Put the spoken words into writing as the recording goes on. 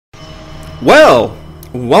Well,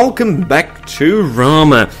 welcome back to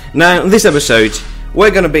Rama. Now, this episode, we're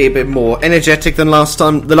going to be a bit more energetic than last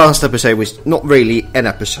time. The last episode was not really an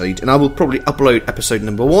episode, and I will probably upload episode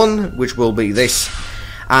number 1, which will be this,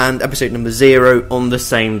 and episode number 0 on the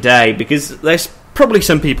same day, because there's probably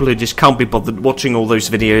some people who just can't be bothered watching all those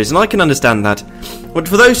videos, and I can understand that. But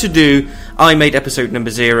for those who do, I made episode number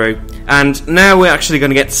 0, and now we're actually going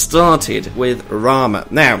to get started with Rama.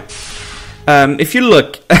 Now, if you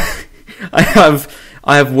look... I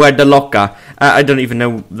have Where the Locker. I don't even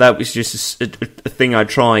know, that was just a thing I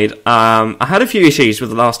tried. I had a few issues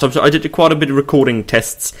with the last time, so I did quite a bit of recording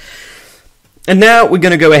tests. And now we're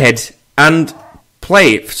going to go ahead and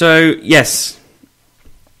play it. So, yes,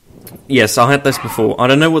 I had this before. I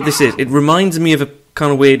don't know what this is. It reminds me of a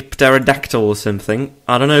kind of weird pterodactyl or something.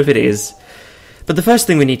 I don't know if it is. But the first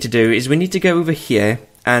thing we need to do is we need to go over here,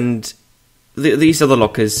 and these are the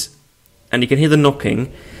lockers, and you can hear the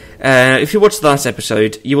knocking. If you watched the last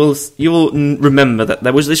episode, you will remember that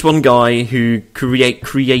there was this one guy who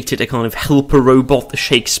created a kind of helper robot, a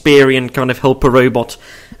Shakespearean kind of helper robot,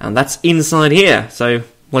 and that's inside here. So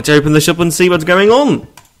let's open this up and see what's going on.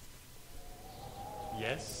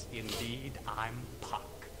 Yes, indeed, I'm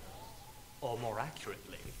Puck. Or more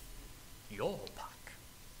accurately, you're Puck.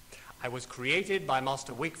 I was created by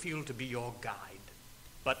Master Wakefield to be your guide,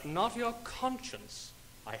 but not your conscience,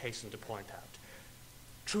 I hasten to point out.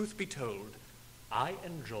 Truth be told, I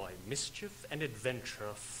enjoy mischief and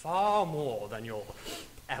adventure far more than your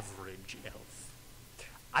average elf.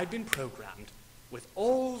 I've been programmed with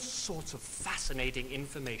all sorts of fascinating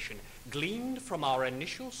information gleaned from our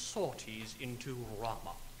initial sorties into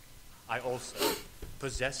Rama. I also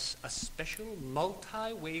possess a special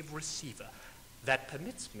multi-wave receiver that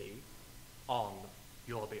permits me, on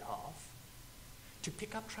your behalf, to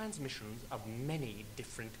pick up transmissions of many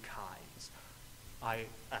different kinds. I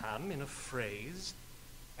am, in a phrase,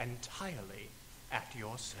 entirely at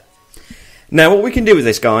your service. Now, what we can do with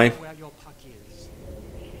this guy... Where your Puck is,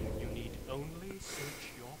 you need only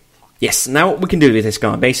search your pocket. Yes, now what we can do with this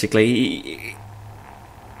guy, basically...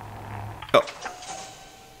 Oh.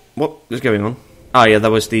 What is going on? Oh, yeah,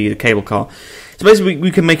 that was the cable car. So basically,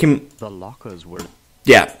 we can make him... The lockers were...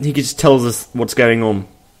 Yeah, he just tells us what's going on.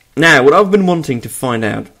 Now, what I've been wanting to find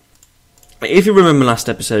out... If you remember last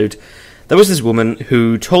episode... There was this woman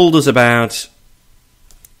who told us about,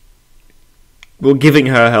 well, giving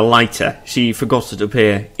her lighter. She forgot it up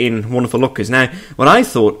here in one of the lockers. Now, what I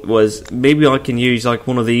thought was maybe I can use like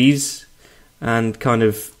one of these and kind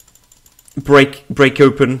of break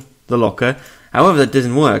open the locker. However, that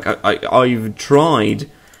doesn't work. I've tried,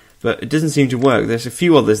 but it doesn't seem to work. There's a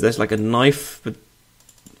few others. There's like a knife, but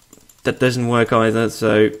that doesn't work either.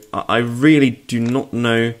 So I really do not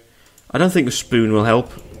know. I don't think the spoon will help,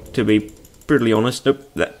 to be brutally honest.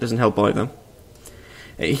 Nope, that doesn't help either.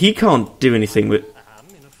 He can't do anything with...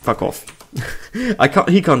 Fuck off.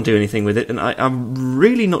 He can't do anything with it, and I'm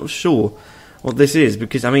really not sure what this is,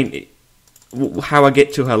 because, I mean, how I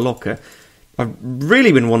get to her locker, I've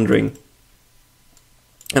really been wondering,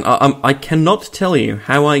 and I cannot tell you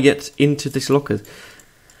how I get into this locker.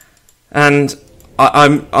 And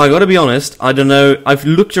I gotta be honest, I don't know. I've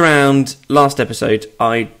looked around last episode.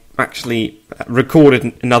 I actually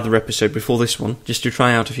recorded another episode before this one, just to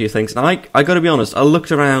try out a few things. And I gotta be honest, I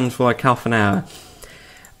looked around for like half an hour.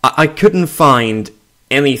 I couldn't find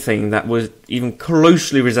anything that was even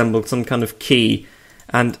closely resembled some kind of key,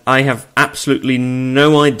 and I have absolutely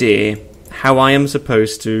no idea how I am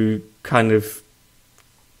supposed to kind of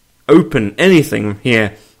open anything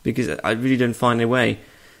here, because I really don't find a way.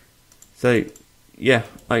 So, yeah,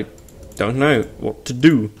 I don't know what to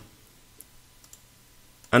do.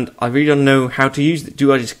 And I really don't know how to use it.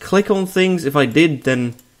 Do I just click on things? If I did,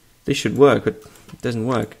 then this should work, but it doesn't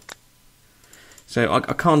work. So I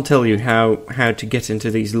can't tell you how to get into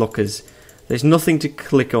these lockers. There's nothing to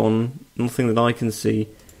click on, nothing that I can see.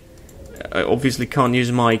 I obviously can't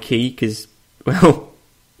use my key, because, well,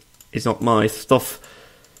 it's not my stuff.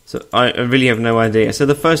 So I really have no idea. So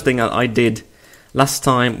the first thing I did last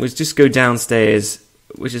time was just go downstairs,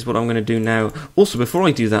 which is what I'm going to do now. Also, before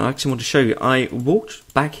I do that, I actually want to show you. I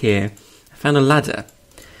walked back here, I found a ladder,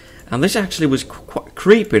 and this actually was quite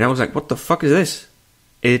creepy, and I was like, what the fuck is this?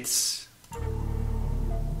 It's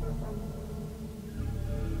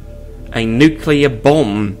a nuclear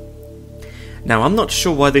bomb. Now, I'm not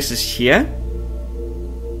sure why this is here.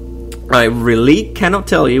 I really cannot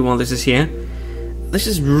tell you why this is here. This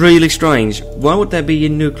is really strange. Why would there be a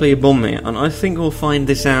nuclear bomb here? And I think we'll find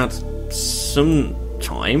this out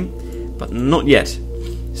sometime, but not yet.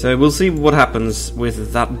 So we'll see what happens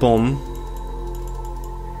with that bomb.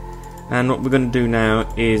 And what we're going to do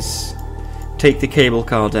now is take the cable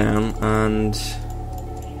car down and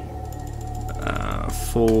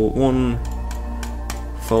for 1,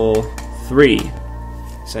 4, 3.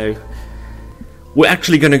 So we're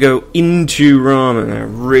actually going to go into Rama now,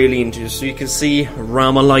 really into. So you can see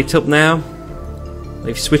Rama light up now.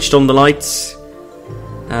 They've switched on the lights,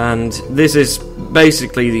 and this is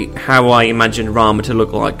basically how I imagine Rama to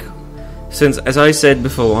look like. Since, as I said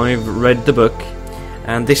before, I've read the book,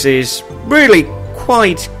 and this is really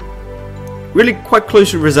quite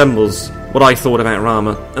closely resembles what I thought about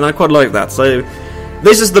Rama, and I quite like that. So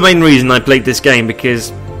this is the main reason I played this game,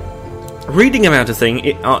 because reading about a thing,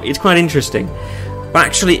 it's quite interesting, but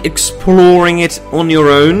actually exploring it on your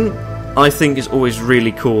own, I think, is always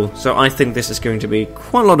really cool. So I think this is going to be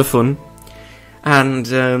quite a lot of fun.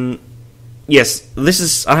 And yes,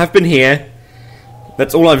 I have been here.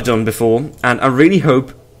 That's all I've done before, and I really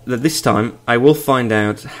hope that this time I will find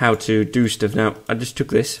out how to do stuff. Now, I just took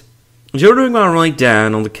this. During my ride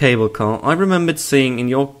down on the cable car, I remembered seeing in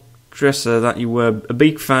your dresser that you were a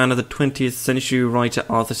big fan of the 20th century writer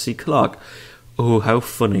Arthur C. Clarke. Oh, how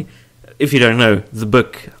funny. If you don't know, the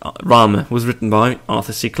book Rama was written by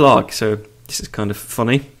Arthur C. Clarke, so this is kind of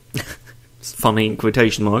funny. It's funny in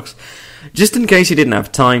quotation marks. Just in case you didn't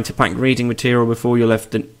have time to pack reading material before you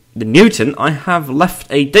left the Newton, I have left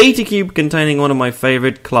a data cube containing one of my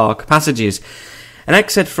favourite Clarke passages. An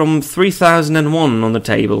excerpt from 3001 on the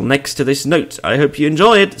table next to this note. I hope you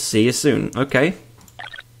enjoy it. See you soon. Okay.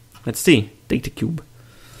 Let's see. Data cube.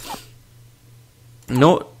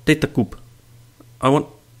 No, data cube. I want...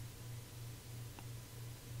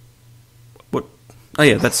 What? Oh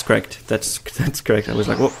yeah, that's correct. That's correct. I was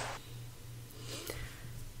like, what?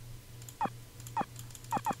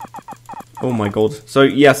 Oh my god. So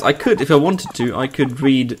yes, I could, if I wanted to, I could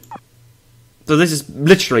read... So this is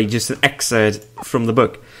literally just an excerpt from the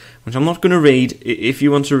book, which I'm not going to read. If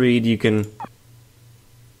you want to read, you can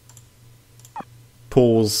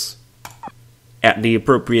pause at the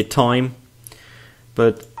appropriate time.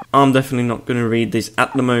 But I'm definitely not going to read this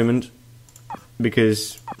at the moment,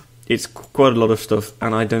 because it's quite a lot of stuff,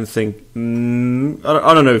 and I don't think...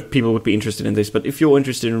 I don't know if people would be interested in this, but if you're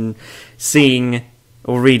interested in seeing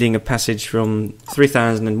or reading a passage from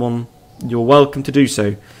 3001, you're welcome to do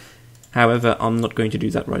so. However, I'm not going to do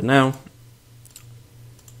that right now.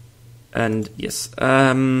 And yes,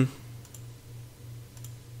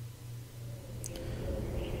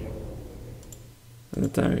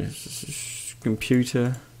 there's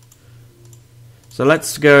computer. So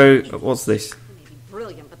let's go. What's this? They may be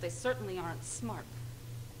brilliant, but they certainly aren't smart.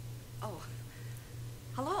 Oh,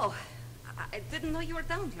 hello. I didn't know you were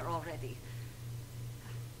down here already.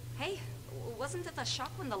 Hey, wasn't it a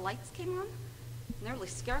shock when the lights came on? Nearly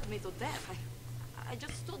scared me to death. I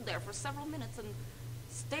just stood there for several minutes and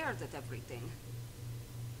stared at everything.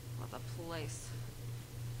 What a place.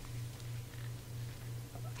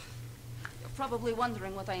 You're probably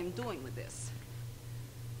wondering what I am doing with this.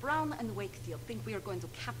 Brown and Wakefield think we are going to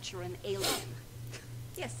capture an alien.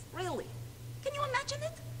 Yes, really. Can you imagine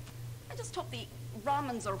it? I just hope the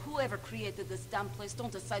Ramans or whoever created this damn place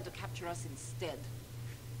don't decide to capture us instead.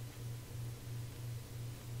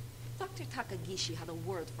 Dr. Takagishi had a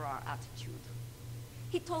word for our attitude.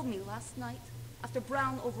 He told me last night, after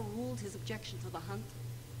Brown overruled his objection to the hunt,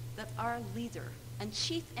 that our leader and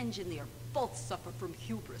chief engineer both suffer from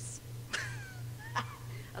hubris.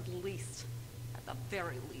 At least. At the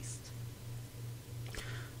very least.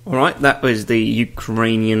 Alright, that was the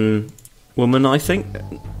Ukrainian woman, I think.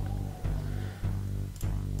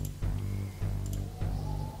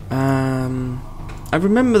 I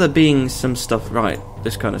remember there being some stuff, right,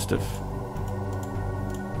 this kind of stuff.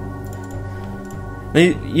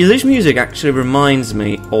 Now, this music actually reminds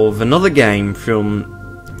me of another game from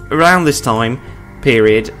around this time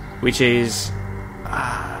period, which is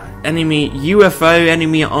Enemy UFO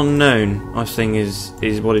Enemy Unknown, I think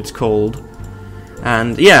is what it's called.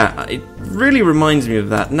 And yeah, it really reminds me of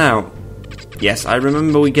that. Now, yes, I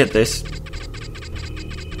remember we get this.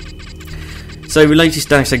 So, latest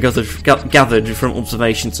data gathered from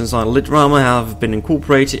observations inside Lit Rama have been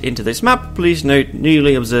incorporated into this map. Please note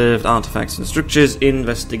newly observed artifacts and structures.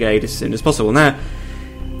 Investigate as soon as possible. Now,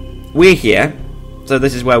 we're here, so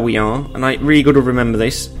this is where we are, and I really got to remember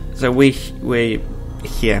this. So we're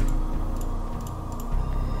here,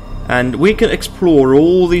 and we can explore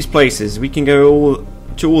all these places. We can go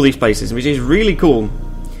to all these places, which is really cool.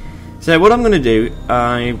 So what I'm going to do,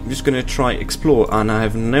 I'm just going to try explore, and I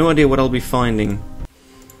have no idea what I'll be finding.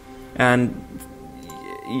 And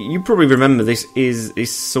you probably remember this is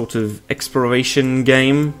this sort of exploration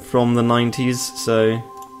game from the 90s, so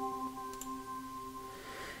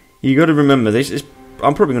you got to remember this. It's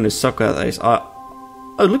I'm probably going to suck at this. Oh,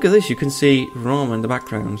 look at this. You can see Rama in the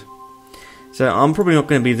background. So I'm probably not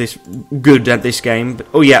going to be this good at this game. But,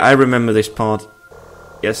 oh, yeah, I remember this part.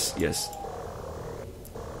 Yes, yes.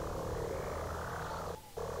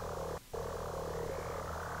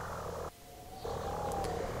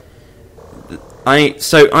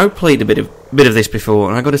 I played a bit of this before,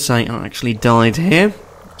 and I got to say, I actually died here.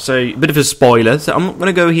 So a bit of a spoiler. So I'm not going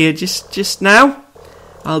to go here just now.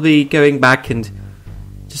 I'll be going back and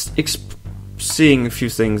just seeing a few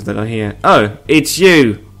things that are here. Oh, it's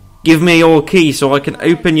you. Give me your key so I can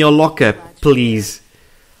open your locker, please.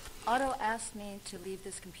 Otto asked me to leave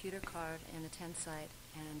this computer card in a tent site,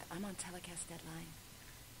 and I'm on telecast deadline.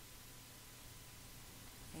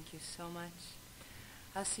 Thank you so much.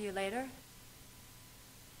 I'll see you later.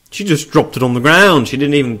 She just dropped it on the ground. She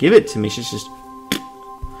didn't even give it to me. She's just...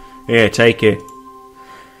 Here, take it.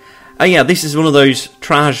 Oh yeah, this is one of those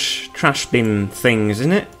trash bin things,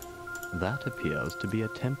 isn't it? That appears to be a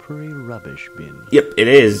temporary rubbish bin. Yep, it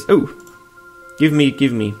is. Oh. Give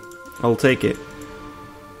me. I'll take it.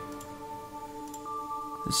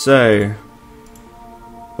 So...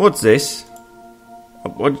 What's this?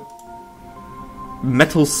 What?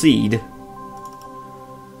 Metal seed.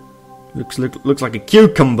 Looks like a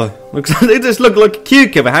cucumber. They just look like a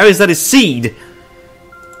cucumber. How is that a seed?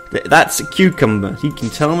 That's a cucumber. You can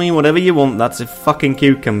tell me whatever you want. That's a fucking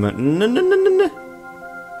cucumber. No.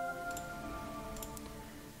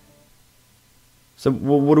 So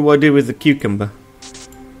what do I do with the cucumber?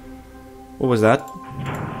 What was that?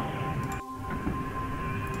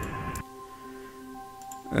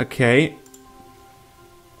 Okay.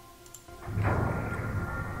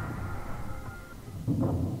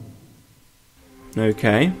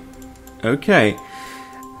 Okay.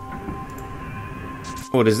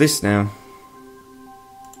 What is this now?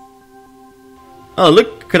 Oh,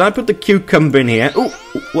 look, can I put the cucumber in here? Oh,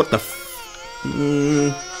 what the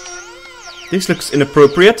this looks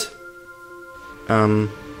inappropriate.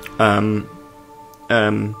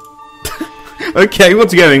 Okay,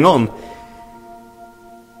 what's going on?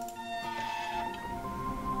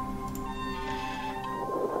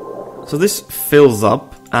 So this fills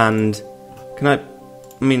up, and can I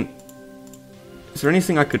mean, is there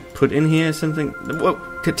anything I could put in here? Something? Well,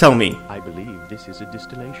 tell me. I believe this is a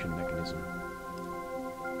distillation mechanism.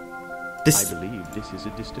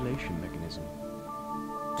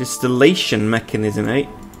 Distillation mechanism, eh?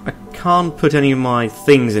 I can't put any of my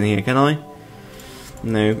things in here, can I?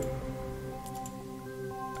 No.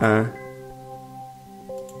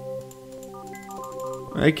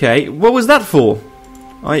 Okay, what was that for?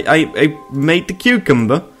 I made the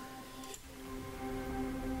cucumber.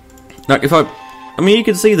 Like, if I mean, you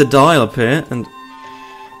can see the dial up here, and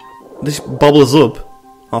this bubbles up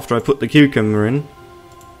after I put the cucumber in.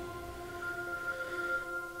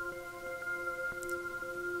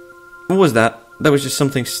 What was that? That was just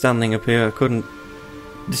something standing up here. I couldn't...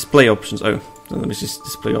 Display options. Oh, that was just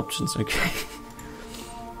display options. Okay.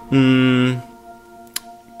 Can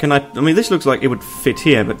I mean, this looks like it would fit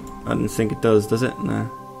here, but I don't think it does it?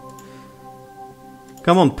 No.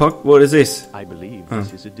 Come on, Puck, what is this? I believe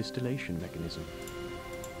this is a distillation mechanism.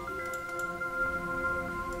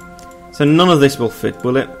 So none of this will fit,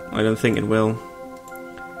 will it? I don't think it will.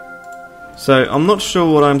 So, I'm not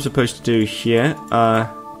sure what I'm supposed to do here. I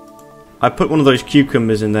put one of those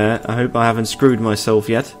cucumbers in there. I hope I haven't screwed myself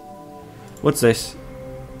yet. What's this?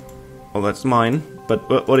 Oh, that's mine. But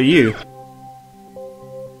what are you?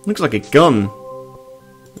 Looks like a gun.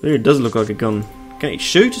 It does look like a gun. Can it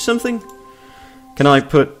shoot or something? Can I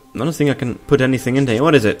put... I don't think I can put anything in here.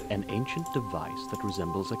 What is it? An ancient device that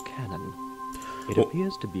resembles a cannon. It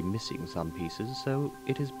appears to be missing some pieces, so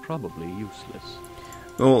it is probably useless.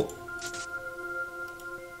 Well...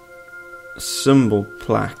 Symbol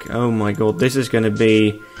plaque. Oh my god, this is going to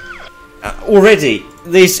be... already!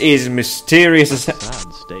 This is mysterious as...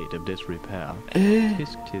 Sad state of disrepair.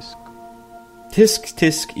 Tisk tisk.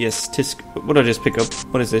 Tisk, yes, tisk. What did I just pick up?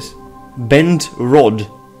 What is this? Bent rod.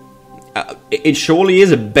 It surely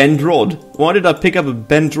is a bent rod. Why did I pick up a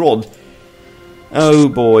bent rod? Oh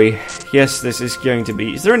boy. Yes, this is going to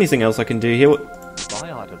be... Is there anything else I can do here?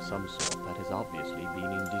 Biot of some sort that has obviously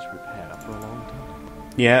been in disrepair for a long time.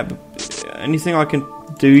 Yeah, but anything I can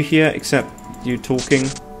do here except you talking?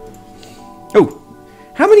 Oh!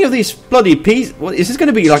 How many of these bloody pieces... What, is this going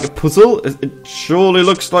to be like a puzzle? It surely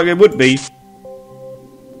looks like it would be.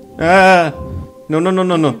 No.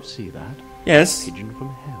 You see that? Yes. Pigeon from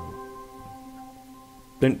hell.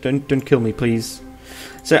 Don't kill me, please.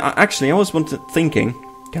 So, actually, I was thinking,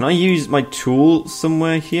 can I use my tool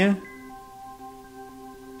somewhere here?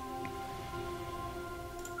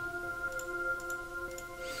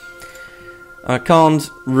 I can't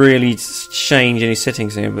really change any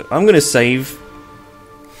settings here, but I'm gonna save.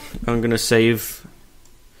 I'm gonna save.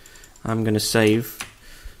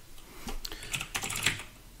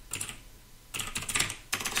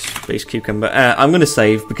 Space cucumber. I'm gonna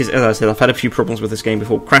save because, as I said, I've had a few problems with this game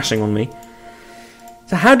before crashing on me.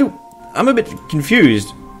 So I'm a bit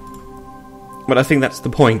confused, but I think that's the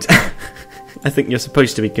point. I think you're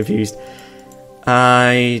supposed to be confused.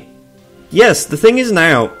 Yes, the thing is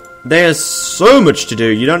now, there's so much to do,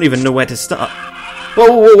 you don't even know where to start. Whoa,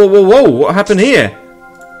 whoa, whoa, whoa, whoa, what happened here?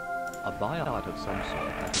 A biot of some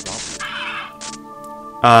sort has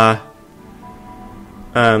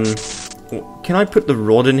adopted. Can I put the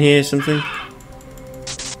rod in here or something?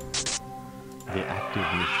 The active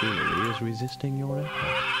machinery is resisting your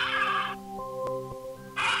effort.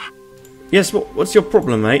 Yes, what's your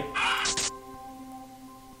problem, mate?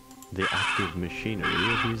 The active machinery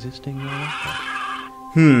is resisting your effort.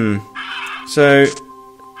 So,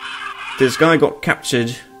 this guy got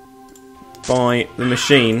captured by the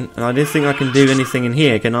machine, and I don't think I can do anything in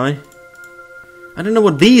here, can I? I don't know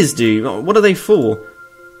what these do. What are they for?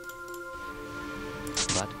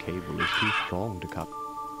 That cable is too strong to cut.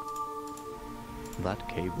 That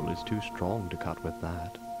cable is too strong to cut with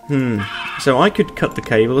that. So I could cut the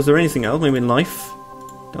cable. Is there anything else? Maybe a knife?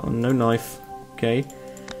 Oh, no knife. Okay.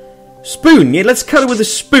 Spoon! Yeah, let's cut it with a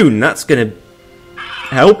spoon. That's gonna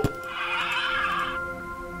help.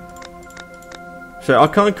 So I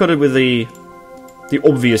can't cut it with the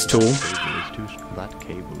obvious tool. That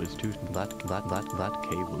cable is too. That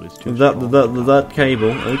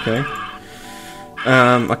cable. Okay.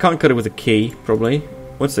 I can't cut it with a key, probably.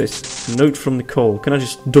 What's this? Note from Nicole. Can I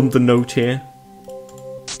just dump the note here?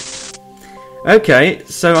 Okay,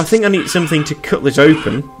 so I think I need something to cut this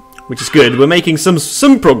open, which is good. We're making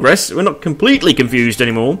some progress. We're not completely confused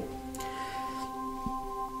anymore.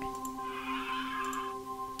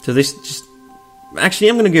 So this just... Actually,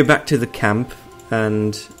 I'm going to go back to the camp,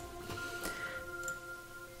 and...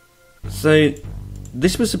 So,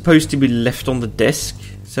 this was supposed to be left on the desk,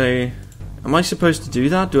 so... Am I supposed to do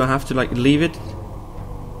that? Do I have to, like, leave it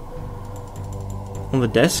on the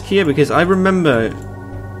desk here? Because I remember...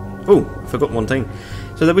 Oh, I forgot one thing.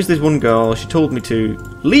 So there was this one girl, she told me to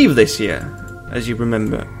leave this here, as you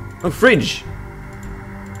remember. Oh, fridge!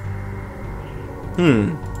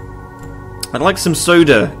 I'd like some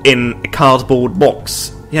soda in a cardboard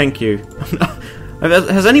box. Thank you.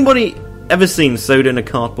 Has anybody ever seen soda in a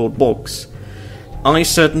cardboard box? I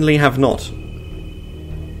certainly have not.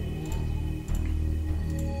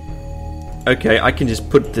 Okay, I can just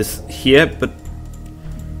put this here, but...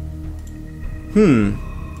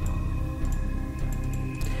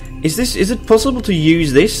 Is it possible to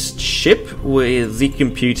use this ship with the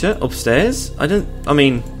computer upstairs? I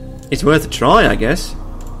mean, it's worth a try, I guess.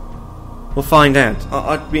 We'll find out.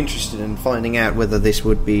 I'd be interested in finding out whether this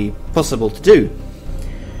would be possible to do.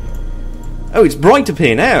 Oh, it's bright up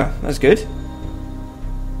here now. That's good.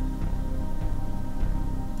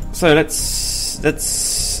 So let's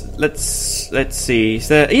see.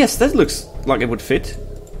 Yes, that looks like it would fit.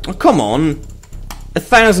 Oh, come on.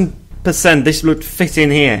 1,000% this would fit in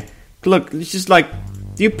here. Look, it's just like,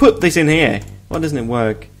 you put this in here. Why doesn't it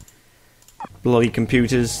work? Bloody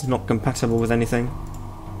computers, not compatible with anything.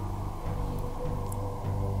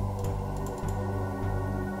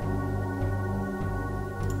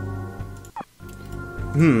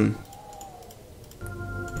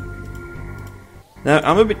 Now,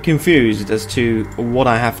 I'm a bit confused as to what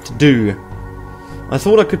I have to do. I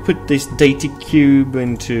thought I could put this data cube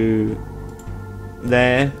into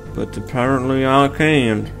there, but apparently I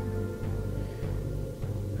can't.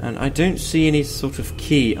 And I don't see any sort of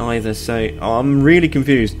key either, so I'm really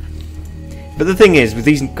confused. But the thing is, with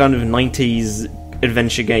these kind of 90s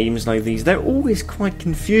adventure games like these, they're always quite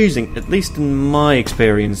confusing, at least in my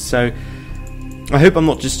experience, so I hope I'm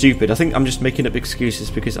not just stupid. I think I'm just making up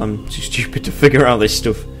excuses because I'm too stupid to figure out this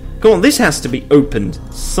stuff. Come on, this has to be opened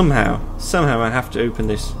somehow. Somehow I have to open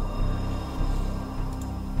this.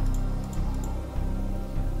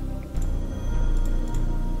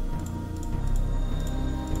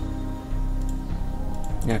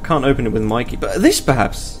 Yeah, I can't open it with my key. But this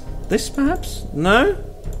perhaps? This perhaps? No?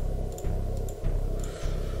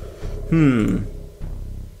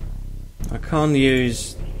 I can't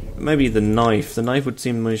use... Maybe the knife. The knife would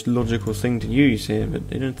seem the most logical thing to use here, but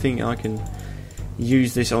I don't think I can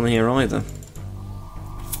use this on here either.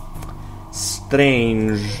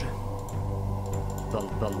 Strange. The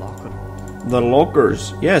locker. The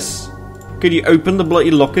lockers, yes. Could you open the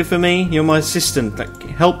bloody locker for me? You're my assistant. Like,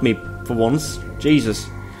 help me for once. Jesus.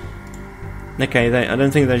 Okay, I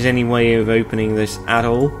don't think there's any way of opening this at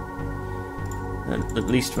all. At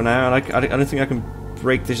least for now. I don't think I can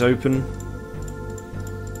break this open.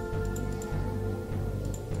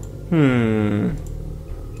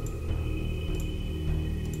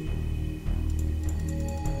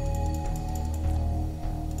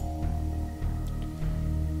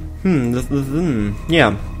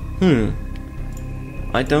 Yeah.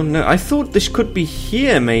 I don't know. I thought this could be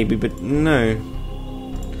here, maybe, but no.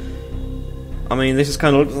 I mean, this is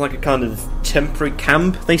kind of looks like a kind of temporary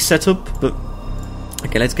camp they set up, but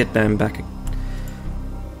okay, let's get down back.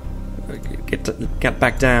 Get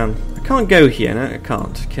back down. I can't go here. No, I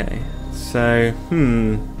can't. Okay, so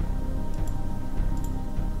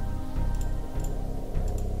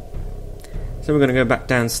So we're gonna go back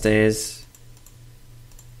downstairs.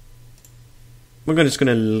 We're just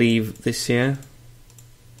gonna leave this here,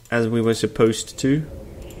 as we were supposed to.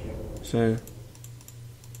 So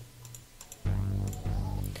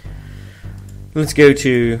let's go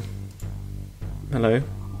to... Hello?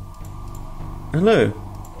 Hello?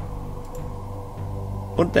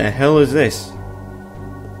 What the hell is this?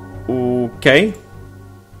 Okay.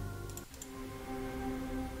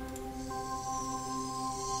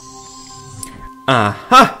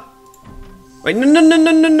 Aha! Wait,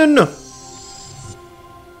 no.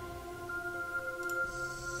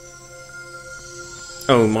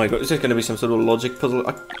 Oh my god, is this going to be some sort of logic puzzle?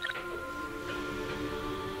 What?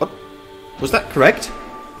 Was that correct?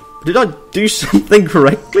 Did I do something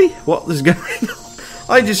correctly? What is going on?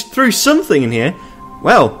 I just threw something in here.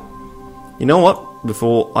 Well, you know what?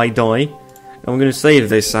 Before I die, I'm going to save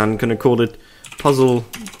this and I'm going to call it Puzzle...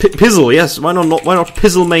 Pizzle, yes. Why not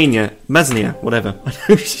Pizzlemania? Maznia, whatever.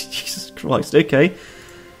 Jesus Christ, okay.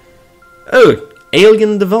 Oh,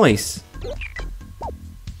 alien device.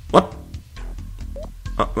 What?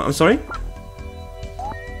 I'm sorry?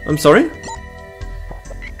 I'm sorry?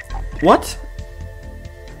 What?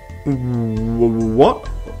 What?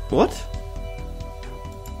 What?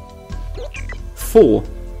 4.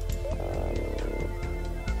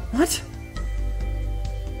 What?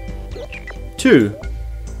 2.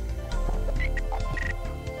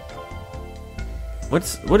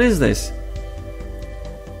 What is this?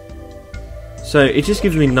 So it just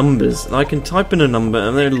gives me numbers, and I can type in a number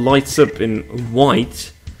and then it lights up in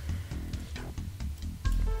white.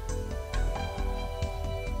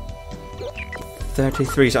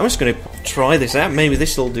 $33. So I'm just going to try this out. Maybe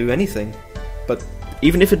this will do anything. But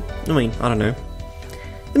even if it... I mean, I don't know.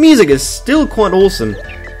 The music is still quite awesome,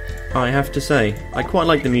 I have to say. I quite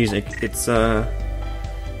like the music. It's, yeah,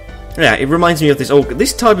 it reminds me of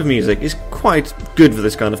this type of music is quite good for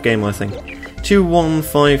this kind of game, I think.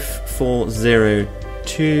 21540.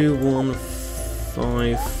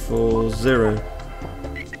 21540.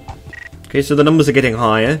 Okay, so the numbers are getting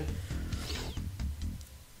higher.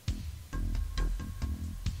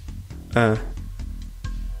 Oh,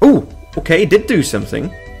 okay, it did do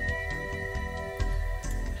something.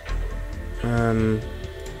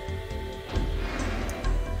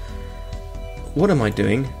 What am I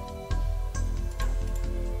doing?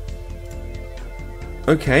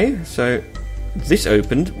 Okay, so this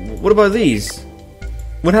opened. What about these?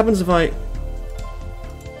 What happens if I...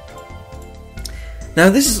 Now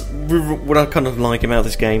this is what I kind of like about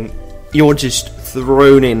this game. You're just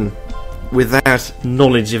thrown in without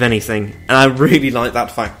knowledge of anything. And I really like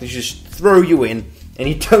that fact. They just throw you in and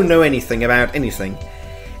you don't know anything about anything.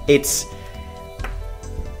 It's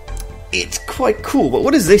quite cool. But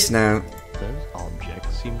what is this now? Those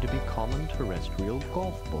objects seem to be common terrestrial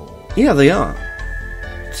golf balls. Yeah, they are.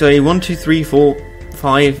 So 1, 2, 3, 4,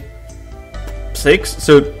 5, 6.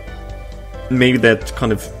 So maybe that's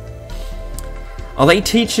kind of... Are they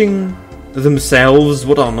teaching themselves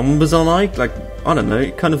what our numbers are like? Like, I don't know,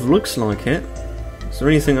 it kind of looks like it. Is there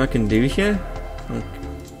anything I can do here? I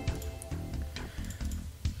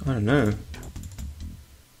don't know.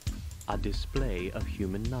 A display of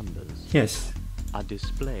human numbers. Yes. A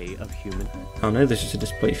display of human... Oh no, this is a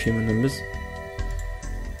display of human numbers.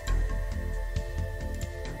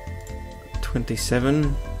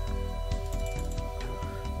 27.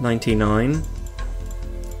 99.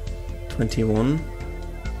 21.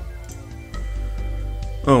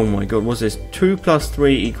 Oh my god, what's this? 2 plus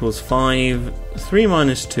 3 equals 5. 3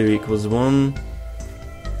 minus 2 equals 1.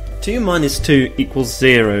 2 minus 2 equals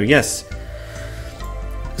 0, yes.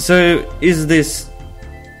 So, is this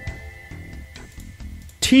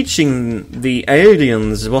teaching the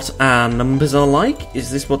aliens what our numbers are like?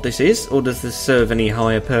 Is this what this is? Or does this serve any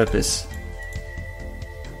higher purpose?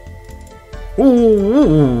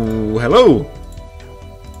 Ooh, hello!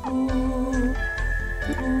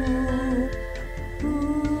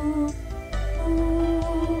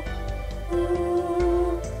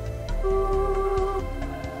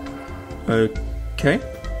 Okay.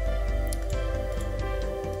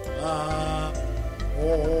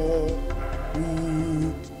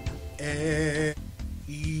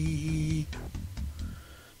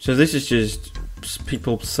 So this is just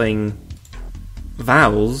people saying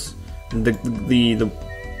vowels. The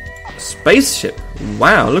spaceship.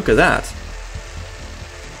 Wow, look at that.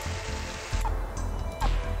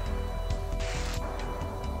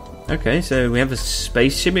 Okay, so we have a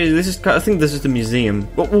spaceship. This is, I think this is the museum.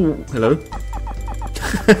 Oh, hello.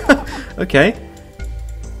 Okay.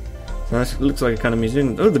 So that looks like a kind of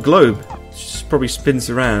museum. Oh, the globe. It just probably spins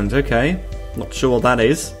around. Okay. Not sure what that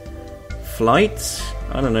is. Flights?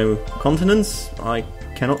 I don't know. Continents? I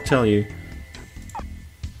cannot tell you.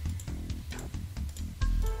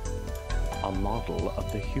 A model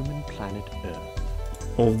of the human planet Earth.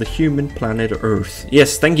 Of the human planet Earth.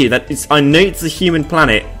 Yes, thank you. That is. I know it's the human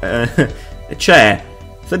planet. A chair.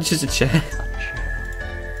 Is that just a chair?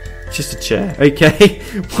 Just a chair. Okay.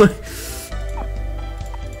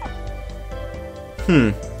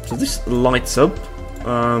 So this lights up.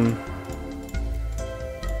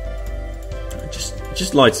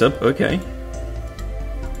 Just lights up. Okay.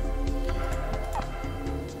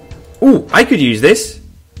 Ooh, I could use this.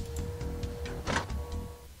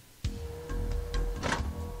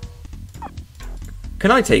 Can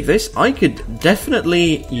I take this? I could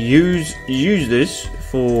definitely use this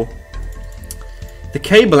for the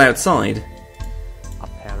cable outside. A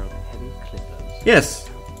pair of heavy clippers. Yes.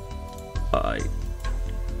 I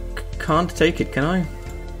can't take it, can I?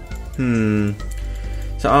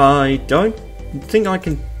 So I don't think I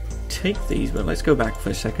can take these, but let's go back for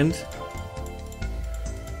a second.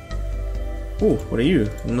 Oh, what are you?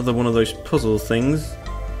 Another one of those puzzle things.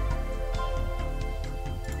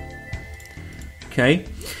 Okay.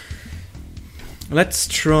 Let's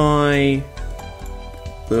try.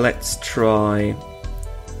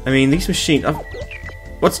 I mean, these machines.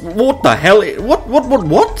 What the hell?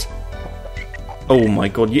 What? Oh my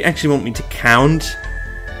god! You actually want me to count?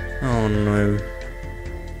 Oh no.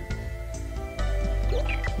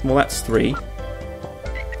 Well, that's 3.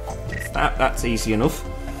 That's easy enough.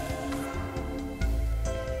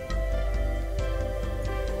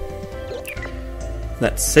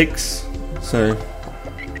 That's 6. So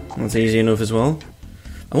that's easy enough as well.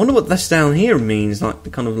 I wonder what this down here means, like the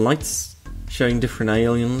kind of lights showing different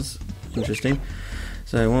aliens. Interesting.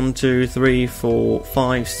 So 1, 2, 3, 4,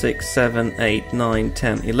 5, 6, 7, 8, 9,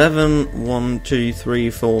 10, 11. 1, 2, 3,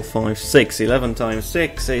 4, 5, 6. 11 times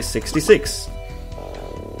 6 is 66.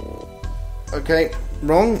 Okay,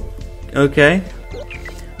 wrong. Okay.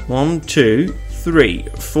 1, 2, 3,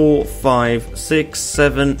 4, 5, 6,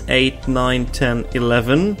 7, 8, 9, 10,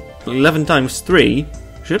 11. 11 times 3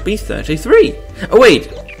 should be 33. Oh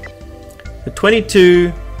wait!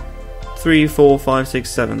 22, 3, 4, 5, 6,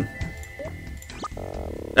 7.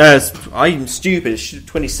 I'm stupid. It should be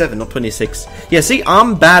 27, not 26. Yeah, see,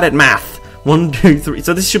 I'm bad at math. 1, 2, 3.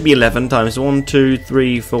 So this should be 11 times 1, 2,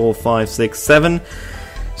 3, 4, 5, 6, 7.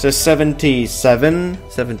 So 77,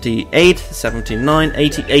 78, 79,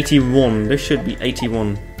 80, 81. This should be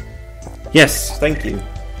 81. Yes, thank you.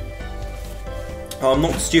 Oh, I'm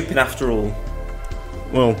not stupid after all.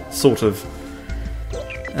 Well, sort of.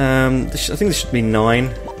 I think this should be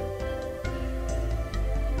 9.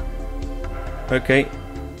 Okay.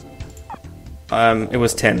 It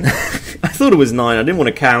was 10. I thought it was 9. I didn't want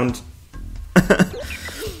to count.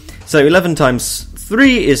 So 11 times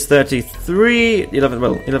 3 is 33.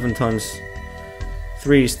 11 times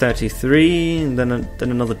 3 is 33, and then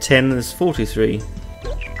another 10 is 43.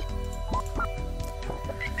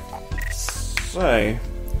 So,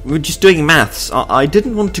 we were just doing maths. I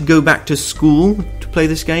didn't want to go back to school to play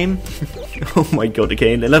this game. Oh my god,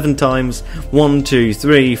 okay. 11 times 1, 2,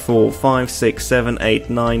 3, 4, 5, 6, 7, 8,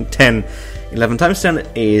 9, 10. 11 times 10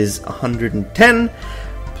 is 110.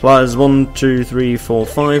 Plus 1, 2, 3, 4,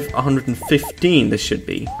 5, 115 this should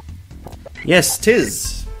be. Yes,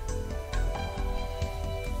 'tis.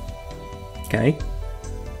 Okay.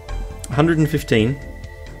 115.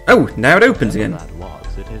 Oh, now it opens again. That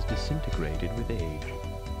was, it has disintegrated with age.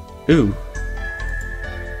 Ooh.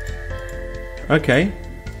 Okay.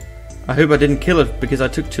 I hope I didn't kill it because I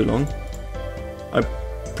took too long. I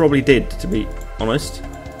probably did, to be honest.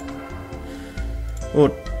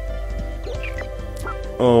 What?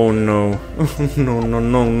 Oh no. No.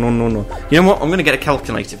 You know what? I'm going to get a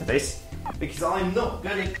calculator for this. Because I'm not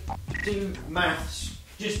going to do maths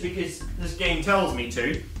just because this game tells me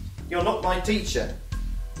to. You're not my teacher.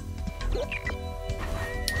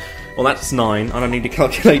 Well, that's 9. I don't need a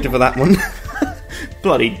calculator for that one.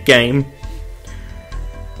 Bloody game.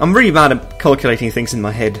 I'm really bad at calculating things in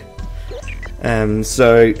my head.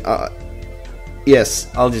 So Yes,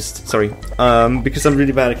 I'll just... Sorry. Because I'm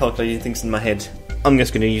really bad at calculating things in my head, I'm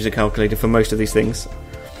just going to use a calculator for most of these things.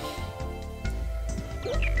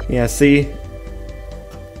 Yeah, see?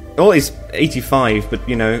 Well, it's 85, but,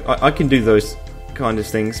 you know, I can do those kind of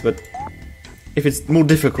things, but if it's more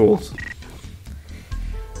difficult...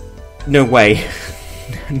 No way.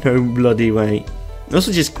 No bloody way.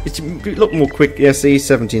 Also, just it's a lot more quick. Yeah, see,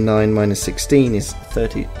 79 minus 16 is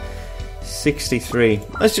 63.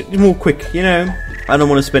 That's just more quick, you know. I don't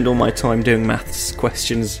want to spend all my time doing maths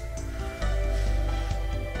questions,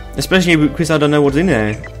 especially because I don't know what's in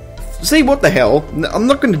there. See, what the hell? I'm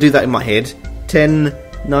not going to do that in my head.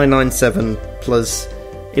 10,997 plus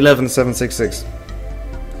 11,766.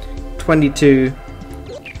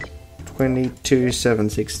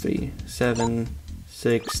 22,763.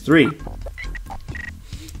 763.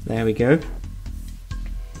 There we go.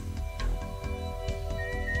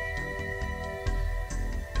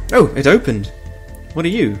 Oh, it opened. What are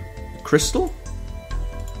you? Crystal?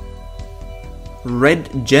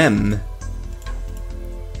 Red gem.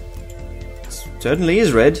 Certainly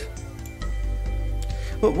is red.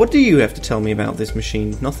 What do you have to tell me about this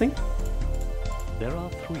machine? Nothing? There are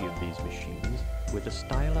 3 of these machines with a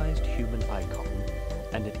stylized human icon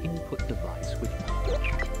and an input device with...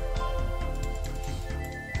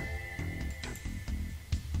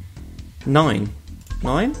 9?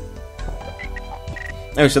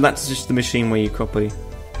 Oh, so that's just the machine where you copy.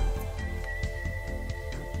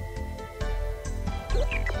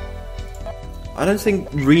 I don't think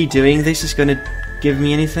redoing this is going to give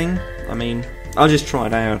me anything. I mean, I'll just try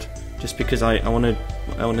it out, just because I want to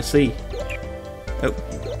see. Oh,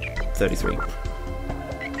 33.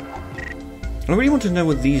 I really want to know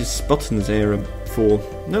what these buttons here are for.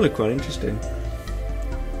 They look quite interesting.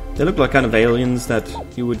 They look like kind of aliens that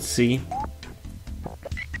you would see.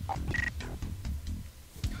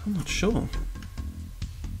 I'm not sure.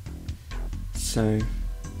 So...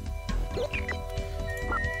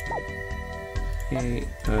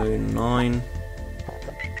 809.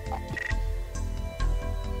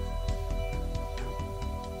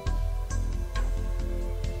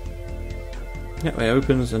 Yeah, it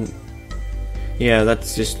opens and... Yeah,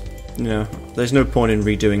 that's just... You know, there's no point in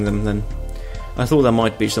redoing them then. I thought there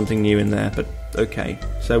might be something new in there, but okay.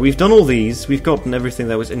 So we've done all these, we've gotten everything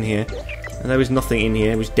that was in here, and there was nothing in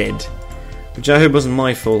here, it was dead. Which I hope wasn't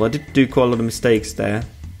my fault, I did do quite a lot of mistakes there.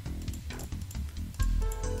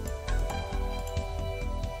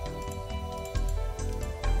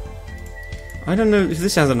 I don't know if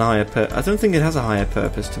this has a higher purpose. I don't think it has a higher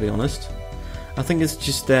purpose, to be honest. I think it's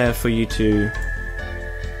just there for you to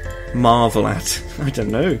marvel at. I don't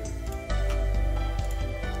know.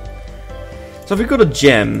 So we've got a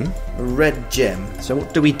gem, a red gem. So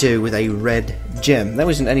what do we do with a red gem? There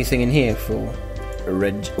wasn't anything in here for a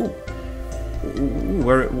red. Ooh,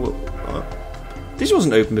 this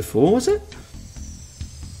wasn't open before, was it?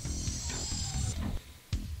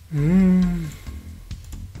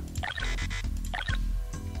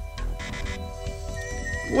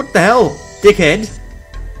 What the hell, dickhead?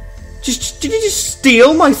 Did you just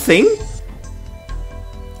steal my thing?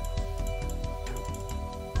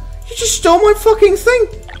 You just stole my fucking thing!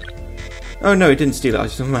 Oh no, it didn't steal it, I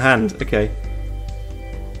just took my hand. Okay.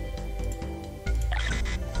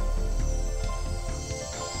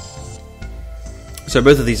 So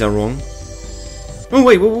both of these are wrong. Oh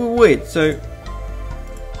wait, so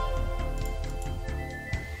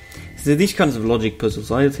these kinds of logic puzzles,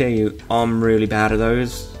 I'll tell you, I'm really bad at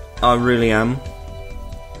those. I really am.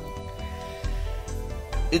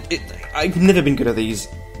 I've never been good at these,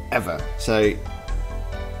 ever. So,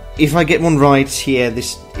 if I get one right here,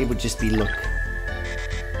 it would just be luck.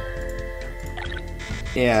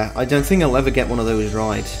 Yeah, I don't think I'll ever get one of those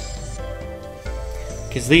right.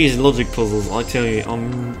 Because these logic puzzles, I tell you,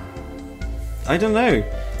 I don't know.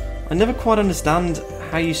 I never quite understand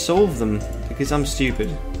how you solve them, because I'm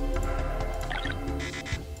stupid.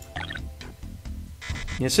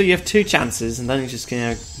 Yeah, so you have 2 chances, and then it just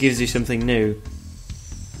gives you something new.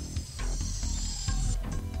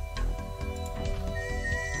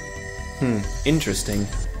 Interesting.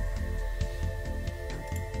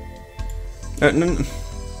 No.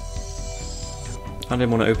 I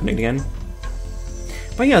didn't want to open it again.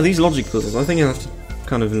 But yeah, these logic puzzles, I think I have to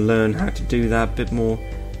kind of learn how to do that a bit more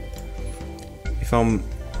if I'm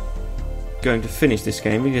going to finish this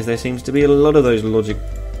game, because there seems to be a lot of those logic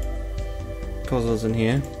puzzles in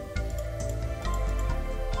here.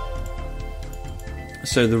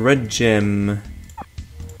 So the red gem.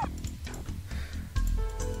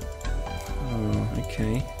 Oh,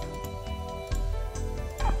 okay.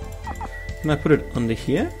 Can I put it under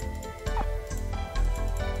here?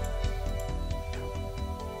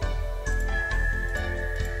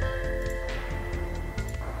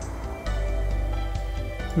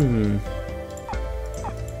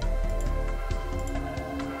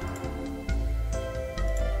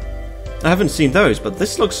 I haven't seen those, but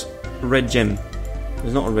this looks red gem.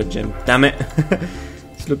 It's not a red gem. Damn it.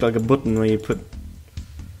 This looked like a button where you put...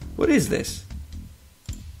 What is this?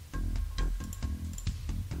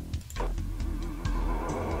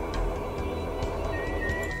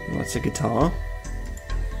 That's a guitar.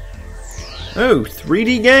 Oh,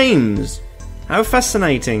 3D games! How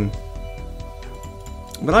fascinating.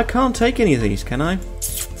 But I can't take any of these, can I?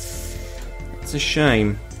 It's a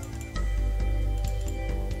shame.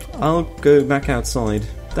 I'll go back outside.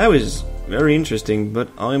 That was very interesting, but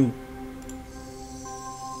I'm...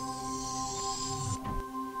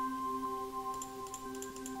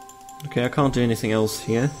 Okay, I can't do anything else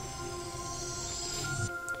here.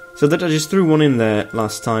 So that I just threw one in there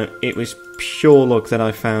last time. It was pure luck that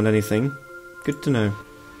I found anything. Good to know.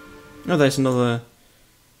 Oh, there's another...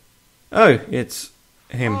 Oh, it's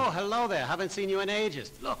him. Oh, hello there. Haven't seen you in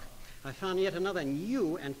ages. Look, I found yet another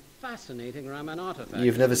new and fascinating Rama artifact.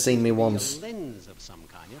 You've never seen me once. A lens of some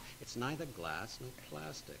kind. You know, it's neither glass nor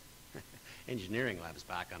plastic. Engineering lab's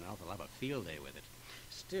back on it. They'll have a field day with it.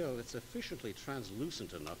 Still, it's sufficiently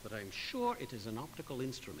translucent enough that I'm sure it is an optical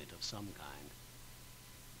instrument of some kind.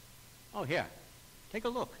 Oh, here. Take a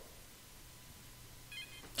look.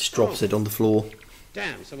 Just drops it on the floor.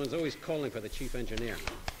 Damn, someone's always calling for the chief engineer.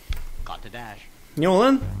 Got to dash. You know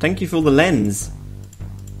what then? Thank you for the lens.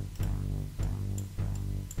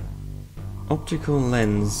 Optical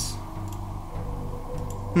lens.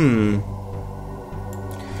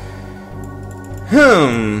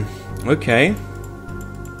 Okay.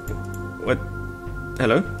 What?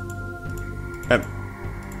 Hello?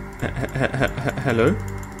 Hello?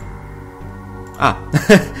 Ah.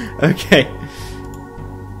 Okay.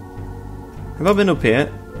 Have I been up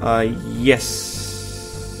here?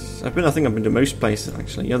 Yes. I think I've been to most places,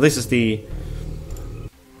 actually. Yeah, this is the...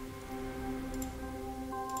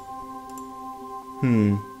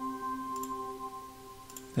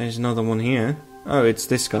 There's another one here. Oh, it's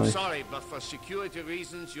this guy. Sorry, but for security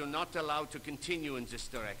reasons, you're not allowed to continue in this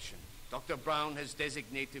direction. Dr. Brown has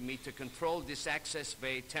designated me to control this access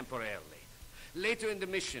way temporarily. Later in the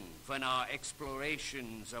mission, when our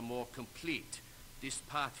explorations are more complete, this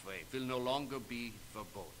pathway will no longer be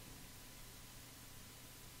verboten.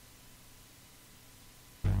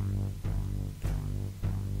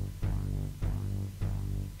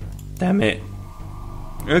 Damn it.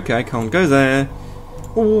 Okay, I can't go there.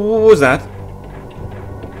 What was that?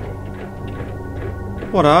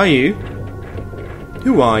 What are you?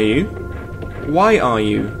 Who are you? Why are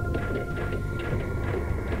you?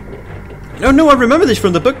 Oh no, I remember this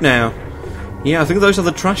from the book now. Yeah, I think those are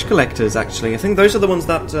the trash collectors, actually. I think those are the ones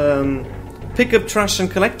that pick up trash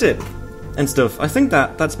and collect it and stuff. I think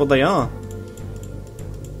that's what they are.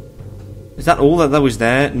 Is that all that was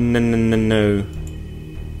there? No.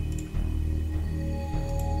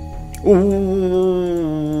 Ooh,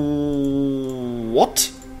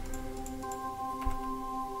 what?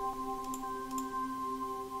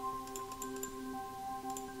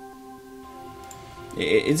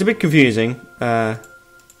 It's a bit confusing. Oh,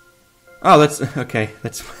 that's okay.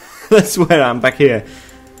 That's that's where I'm back here.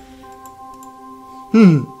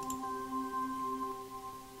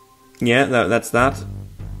 Yeah, that's that.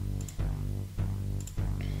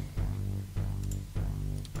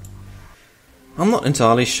 I'm not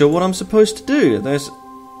entirely sure what I'm supposed to do. I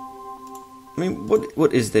mean,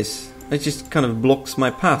 what is this? It just kind of blocks my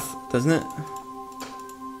path, doesn't it?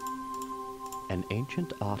 An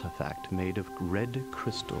ancient artifact made of red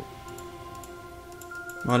crystal.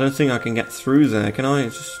 I don't think I can get through there, can I?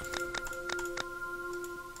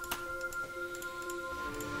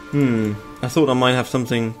 I thought I might have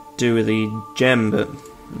something to do with the gem, but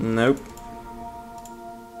nope.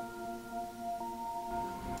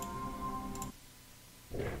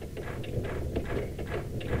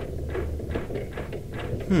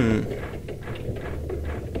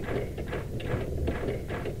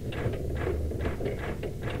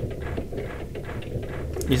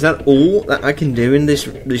 Is that all that I can do in this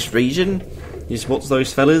region? Just watch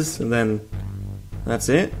those fellas and then that's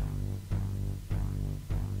it?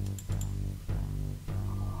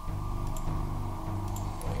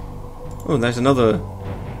 Oh, there's another.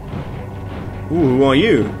 Ooh, who are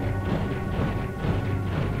you?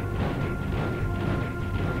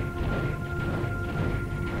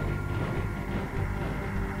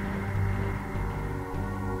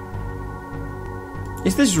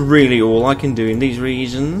 Is this really all I can do in these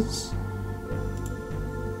regions?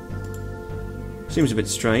 Seems a bit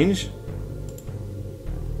strange.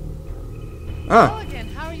 Hello again.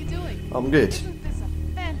 How are you doing? I'm good. Isn't this a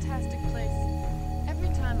fantastic place? Every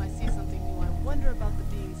time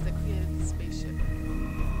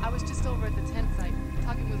was just over at the tent site,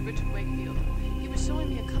 talking with Richard Wakefield. He was showing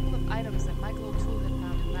me a couple of items that Michael O'Toole had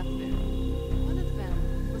found and left there. One of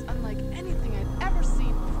them was unlike anything I'd ever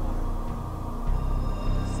seen before.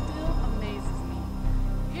 It still amazes me.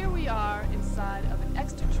 Here we are inside of an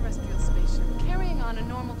extraterrestrial spaceship, carrying on a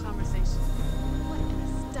normal conversation. What an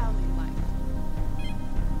astounding life.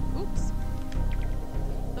 Oops.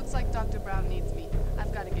 Looks like Dr. Brown needs me.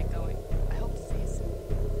 I've got to get going. I hope to see you soon.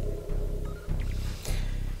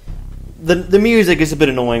 The music is a bit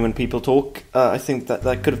annoying when people talk. I think that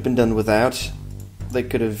could have been done without. They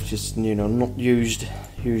could have just, not used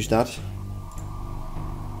that.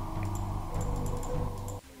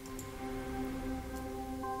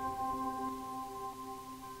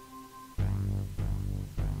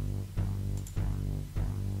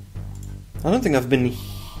 I don't think I've been...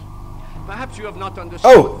 Perhaps you have not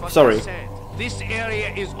understood what sorry. I said. This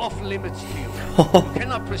area is off limits to you. You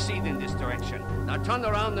cannot proceed in this direction. Now turn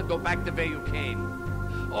around and go back the way you came.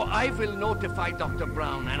 Or I will notify Dr.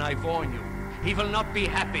 Brown, and I warn you, he will not be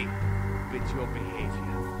happy with your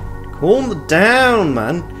behavior. Calm down,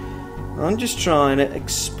 man. I'm just trying to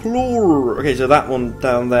explore. Okay, so that one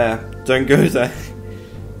down there. Don't go there.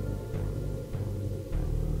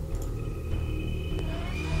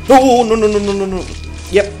 Oh, no.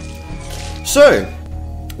 Yep. So,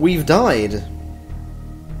 we've died.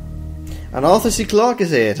 And Arthur C. Clarke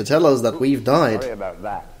is here to tell us that we've died. Sorry about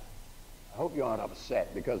that. I hope you aren't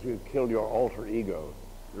upset because we've killed your alter ego,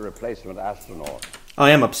 the replacement astronaut.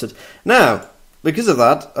 I am upset. Now, because of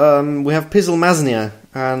that, we have Pizzle Masnia,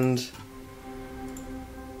 and...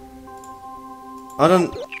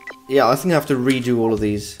 Yeah, I think I have to redo all of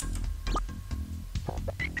these.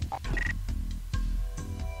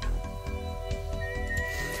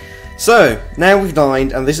 So, now we've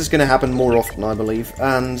died, and this is going to happen more often, I believe,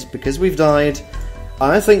 and because we've died,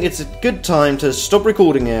 I think it's a good time to stop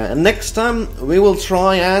recording here, and next time we will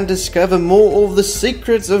try and discover more of the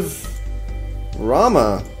secrets of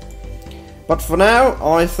Rama. But for now,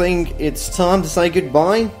 I think it's time to say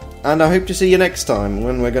goodbye, and I hope to see you next time,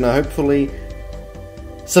 when we're going to hopefully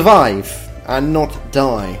survive and not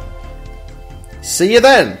die. See you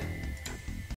then!